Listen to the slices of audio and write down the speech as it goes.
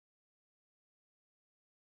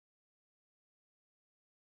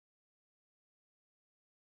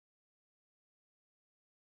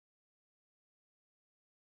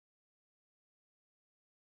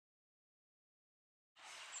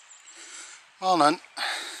Morning.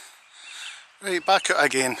 Right, back out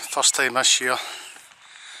again, first time this year.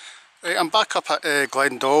 Right, I'm back up at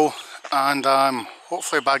Glen Doll and I'm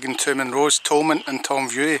hopefully bagging two Munros, Tolmount and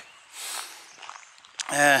Buidhe.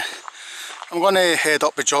 I'm going to head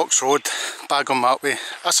up the Jocks Road, bag on that way.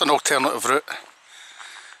 That's an alternative route.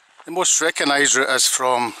 The most recognised route is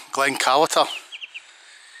from Glen Doll.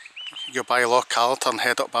 You go by Loch Calliter and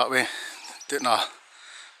head up that way, doing a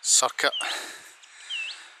circuit.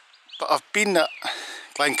 But I've been at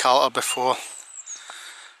Glen Doll before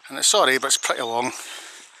and it's alright, but it's pretty long.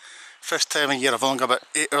 First time of year I've only got about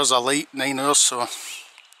 8 hours of light, 9 hours, so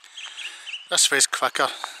this way's quicker.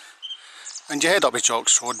 And you head up the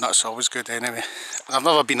Jocks Road and that's always good anyway. And I've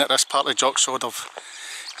never been at this part of Jocks Road. I've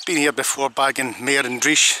been here before bagging mare and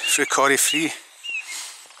dreesh through Corrie Free.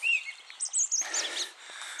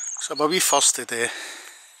 So my wee first today.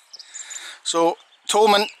 So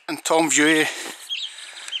Tolmount and Buidhe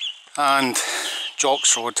and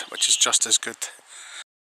Jocks Road, which is just as good.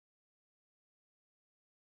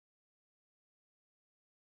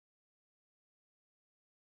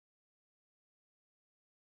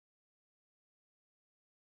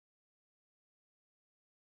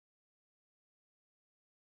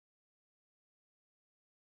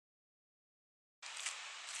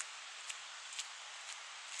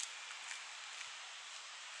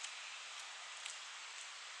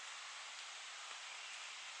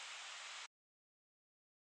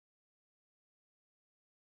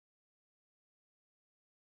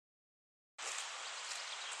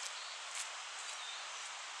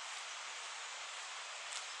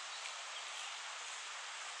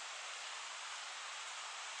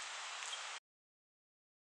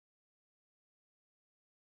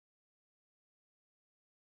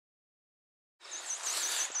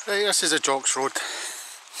 Right, this is the Jocks Road.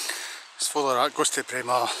 It's full of that, goes to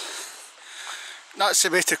Braemar. That's the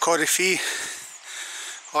way to Corrie Free,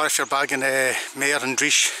 or if you're bagging mare and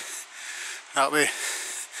dreesh, that way.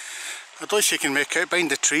 I don't know if you can make out behind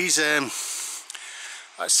the trees,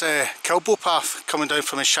 that's a Kilbo path coming down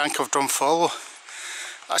from the shank of Drumfollow.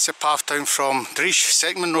 That's the path down from Dreesh,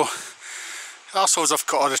 second Munro. Assholes have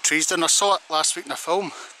cut all the trees down. I saw it last week in a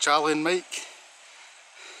film, Charlie and Mike.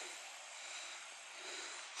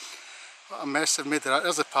 What a mess they've made of that.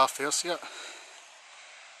 There's the path there, see it?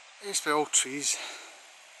 It used to be all trees.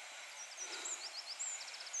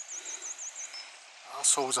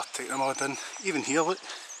 Assholes are taking them all down. Even here, look.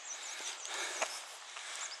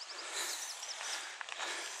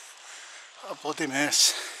 What a bloody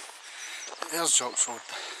mess. There's Jocks Road.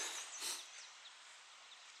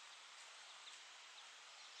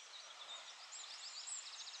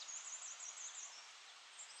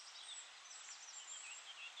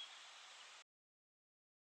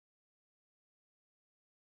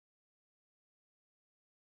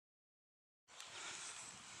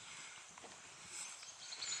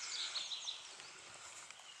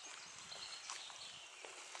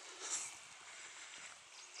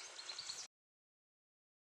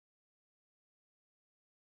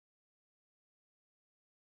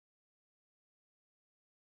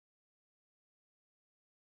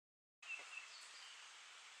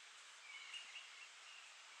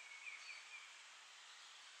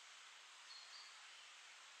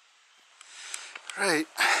 Right,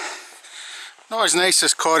 not as nice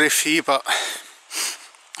as Corrie Free, but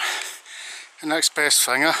the next best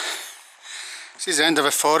thing. This is the end of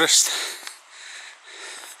the forest.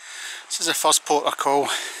 This is the first port of call.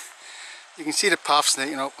 You can see the path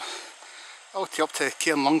snaking up all the way up to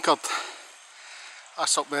Cairn Lunkard.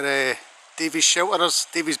 That's up where Davy's shelter is,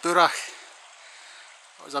 Davy's Buidhe.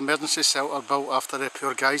 It was an emergency shelter built after the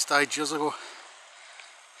poor guys died years ago.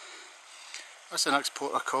 That's the next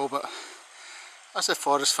port of call, but that's the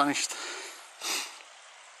forest finished.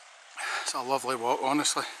 It's a lovely walk,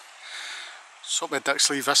 honestly. It's up with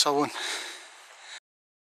Dixley this alone.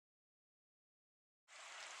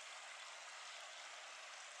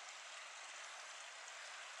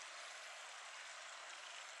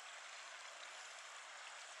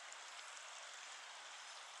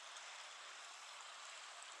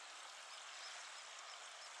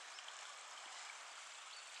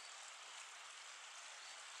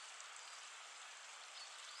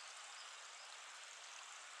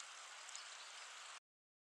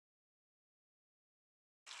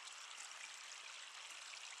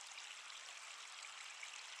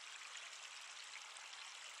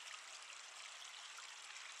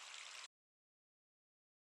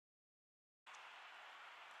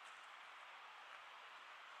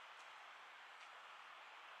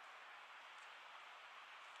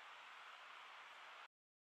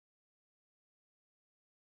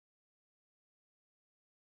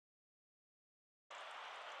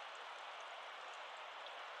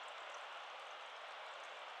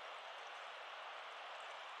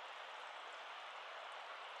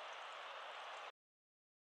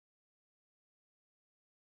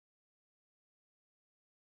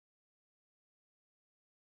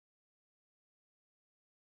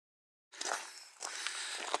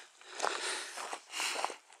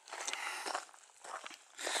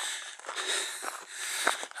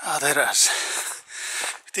 there it is.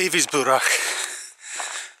 Davies Burach.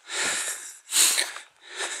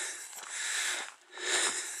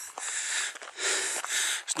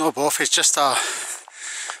 It's not off, it's just a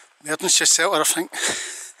emergency shelter, I think.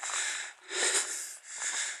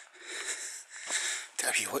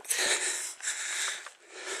 Have you look?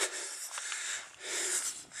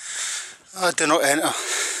 I do not enter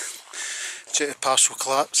due to partial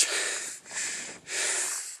collapse.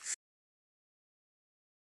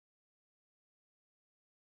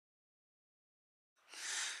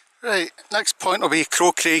 Right, next point will be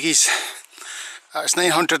Crow Craigies. That's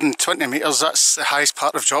 920 metres, that's the highest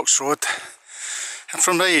part of Jocks Road. And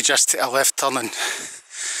from there you just take a left turn and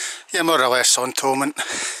you're more or less on Tolmount,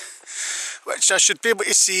 which I should be able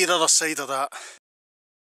to see the other side of that.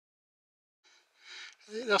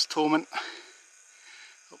 Right, there's Tolmount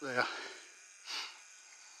up there.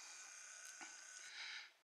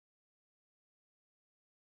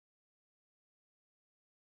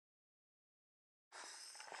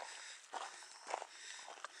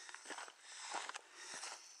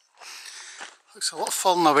 Looks a lot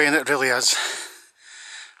further away than it really is.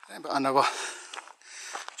 About an hour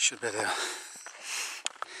should be there.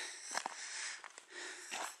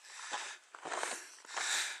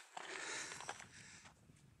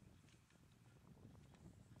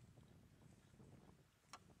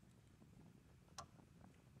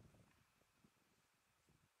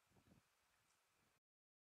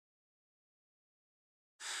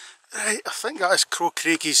 Right, I think that is Crow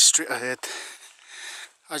Craigies straight ahead.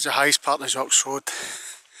 That's the highest part of Jocks Road.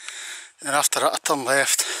 And then after that I turn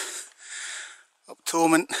left up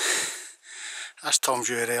Tolmount. That's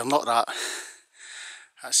Tomview there, not that.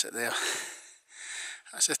 That's it there.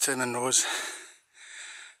 That's the town of Munros.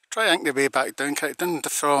 Try to ink the way back down, down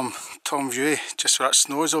from Tomview, just where that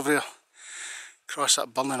snow is over there. Cross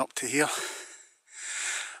that burning up to here.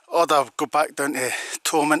 Or I'll go back down to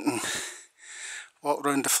Tolmount and walk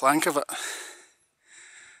round the flank of it.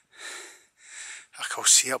 I can't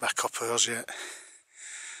see it by a couple of hours yet.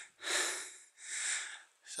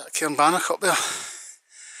 Is that Cairnbannock up there?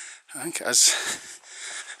 I think it is.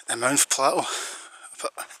 The Mount Plateau.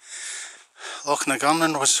 But Loch na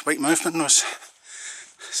Garnon was White Mouth Munros.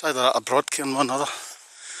 It's either that or Broadcairn, one or other.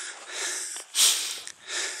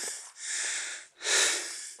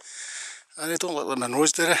 And they don't look like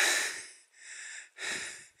Munros, do they?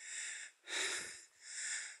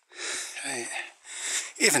 Right.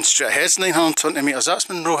 Even straight ahead's 920 metres, that's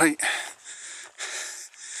Munro height.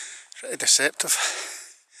 Pretty deceptive.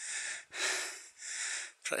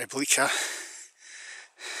 Pretty bleak, huh?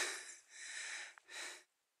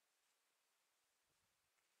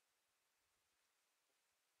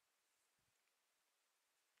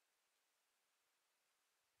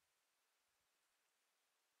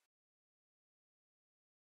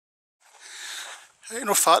 Ain't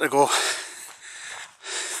no far to go.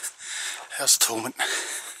 There's Tolmount.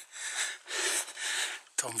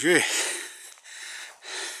 Tomview.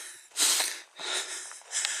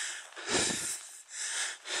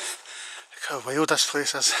 Look how wild this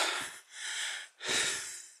place is.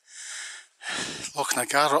 Loch na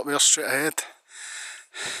Gar up there straight ahead.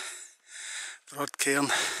 Broadcairn.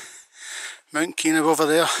 Mount Keenan over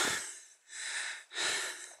there.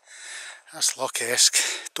 That's Loch-esque.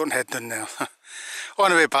 Don't head down there. On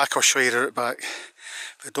the way back I'll show you the route back,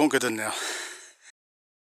 but don't go down there.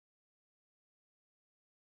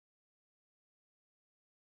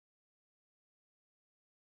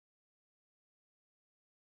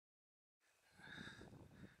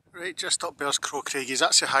 Right, just up there's Crow Craigies,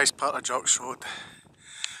 that's the highest part of Jocks Road.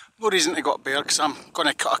 No reason to go up there because I'm going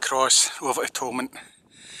to cut across over to Tolmount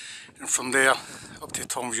and from there up to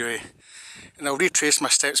Tomview, and I'll retrace my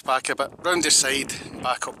steps back a bit, round the side and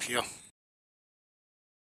back up here.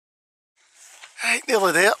 Right,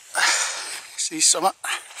 nearly there. See summit.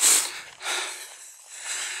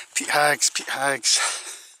 Peat hags, peat hags.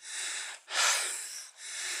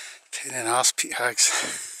 Pain in the arse, peat hags.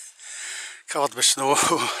 Covered with snow,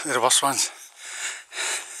 they're the worst ones.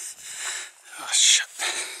 Oh shit.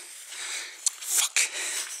 Fuck.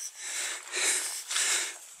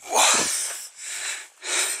 Whoa.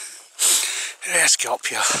 Let's get up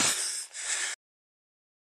here.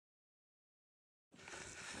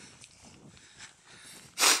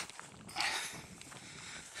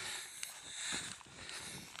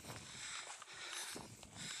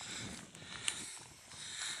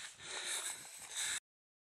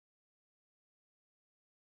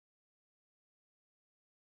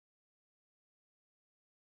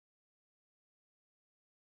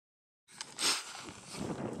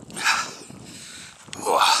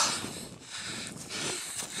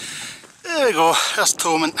 we go, there's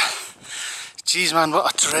Tolmount. Jeez man,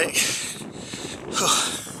 what a trek.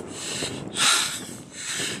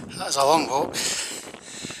 That is a long walk.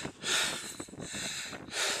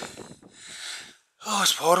 Oh,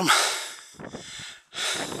 it's warm.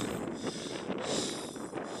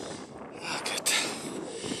 Ah, good.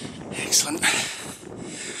 Excellent.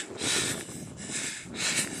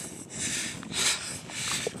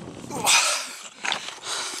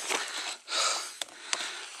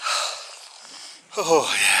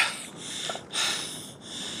 Oh yeah.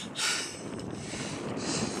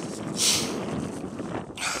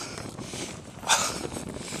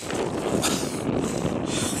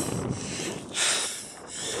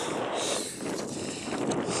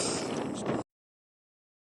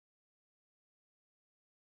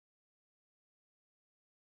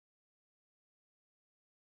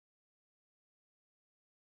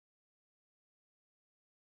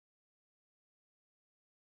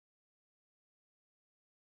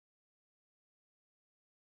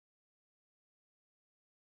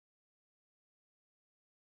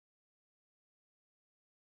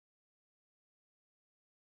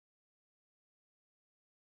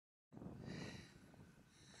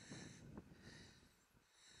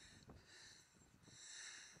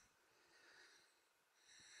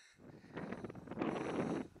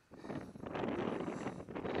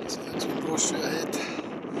 So that's Munros straight ahead to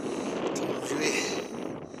Buidhe.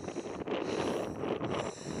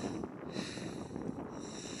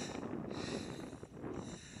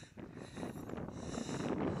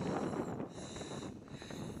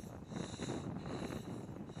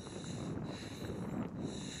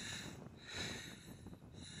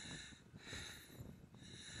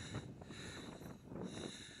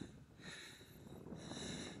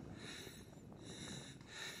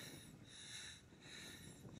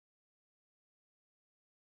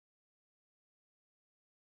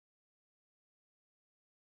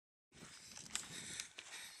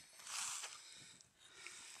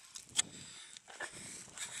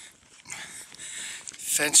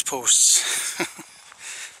 Fence posts.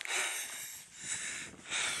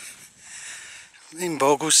 Name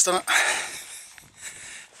boggles, doesn't it?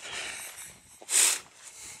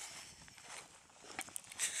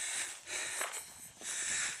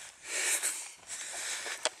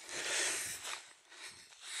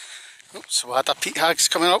 Oh, so we had a peat hag's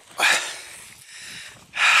coming up.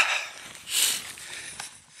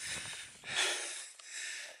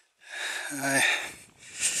 Aye,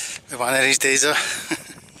 one of these days though.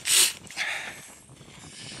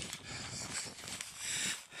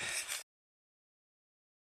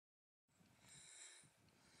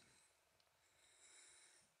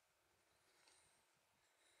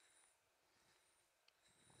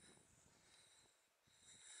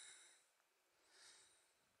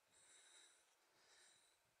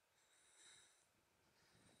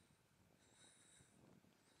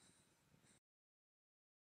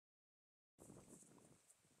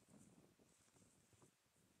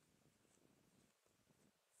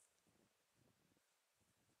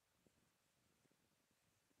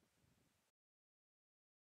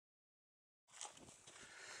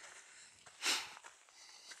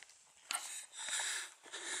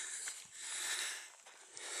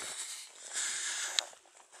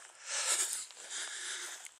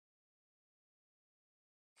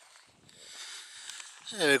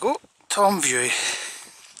 There we go, Tolmount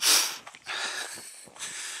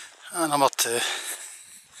and number 2.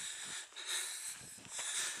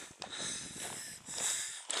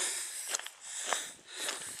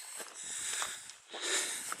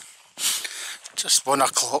 Just 1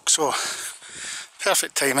 o'clock, so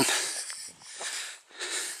perfect timing.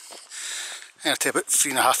 It'll take about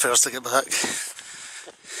 3.5 hours to get back.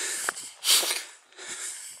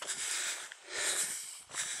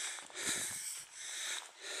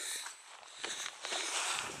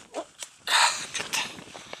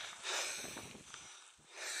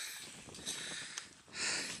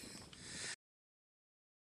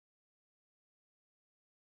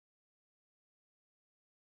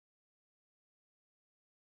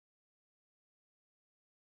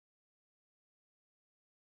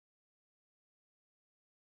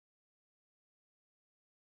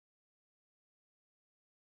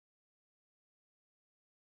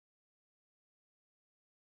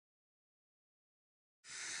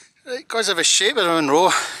 Right, because of the shape of the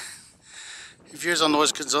Munros, the views are not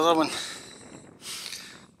as good as the other one.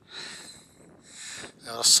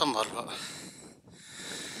 They're similar, but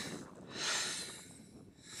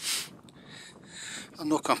I'm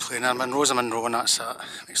not complaining. Munro's a Munro and that's that.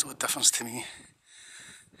 Makes no difference to me.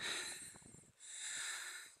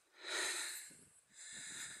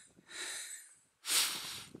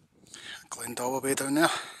 Glen Doll away down there.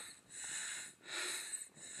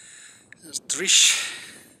 There's Dreesh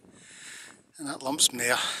and that lump's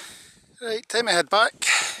mare. Right, time to head back,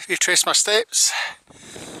 retrace my steps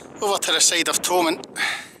over to the side of Tolmount.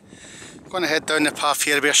 I'm going to head down the path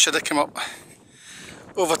here where I should have come up.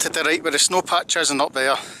 Over to the right where the snow patch is and up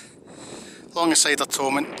there, along the side of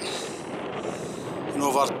Tolmount, and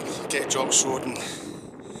over, get Jocks Road and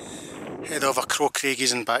head over Crow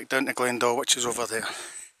Craigies and back down to Glen Doll, which is over there.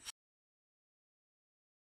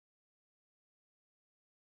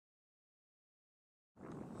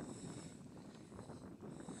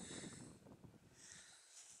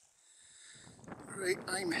 Right,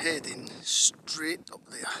 I'm heading straight up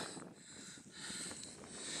there.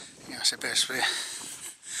 Yeah, that's the best way.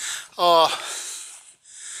 Oh,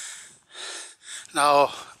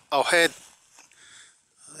 now I'll head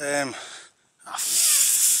yeah,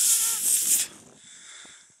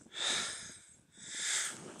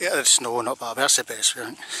 the snow not bad, but that's the best way, I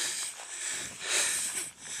think.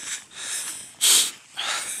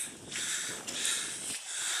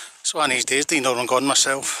 So one of these days, Dean, I'm gone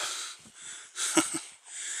myself.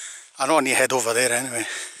 I don't need to head over there anyway.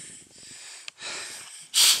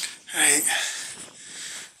 Right.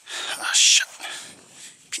 Ah, shit.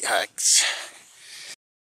 Pigs.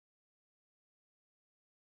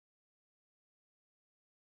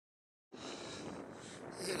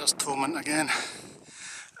 There's Tolmount again.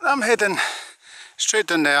 And I'm heading straight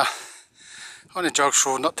down there on the Jocks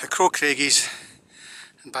Road up to Crow Craigies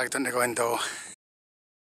and back down to Glen Doll.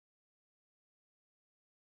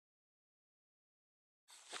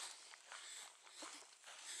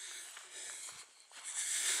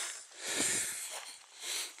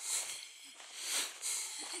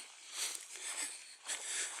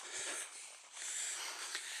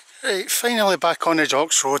 Right, finally back on the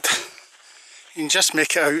Jocks Road. You can just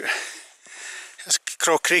make it out. There's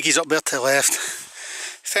Crow Craigies up there to the left.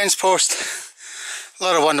 Fence post,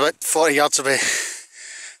 another one about 40 yards away.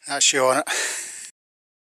 That's you on it.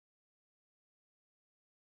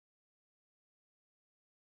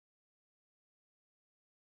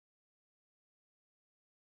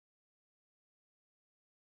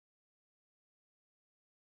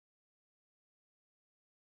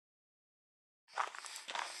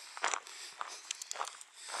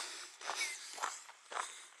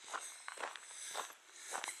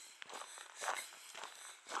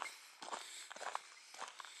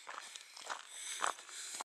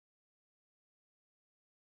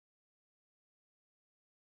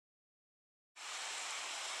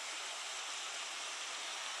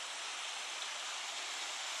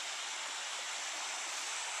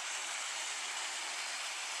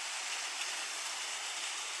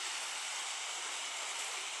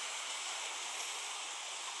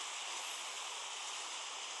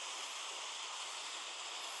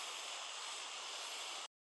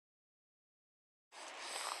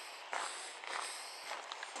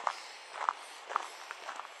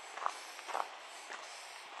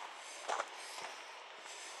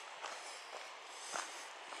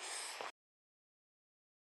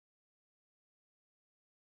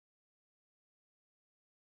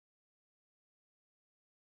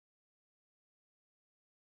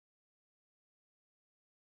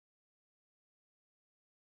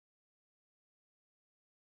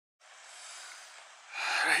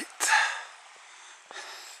 Right.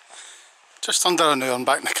 Just under an hour and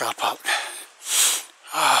back in the car park.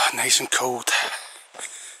 Ah, nice and cold.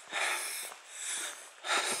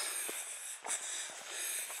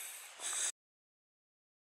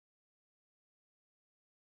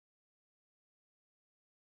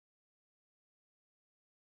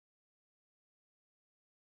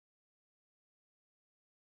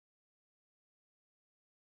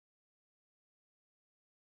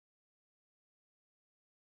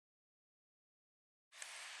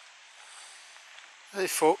 Hey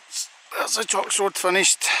folks, there's the Jocks Road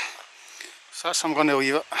finished. So that's how I'm going to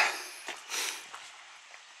leave it.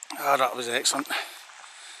 Ah, that was excellent.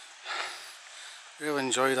 Really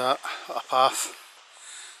enjoyed that. What a path.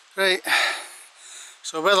 Right,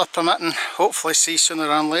 so weather permitting, hopefully see sooner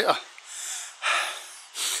than later.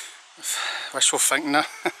 Wishful thinking now.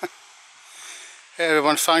 Hey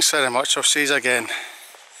everyone, thanks very much. I'll see you again.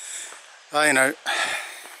 Bye now.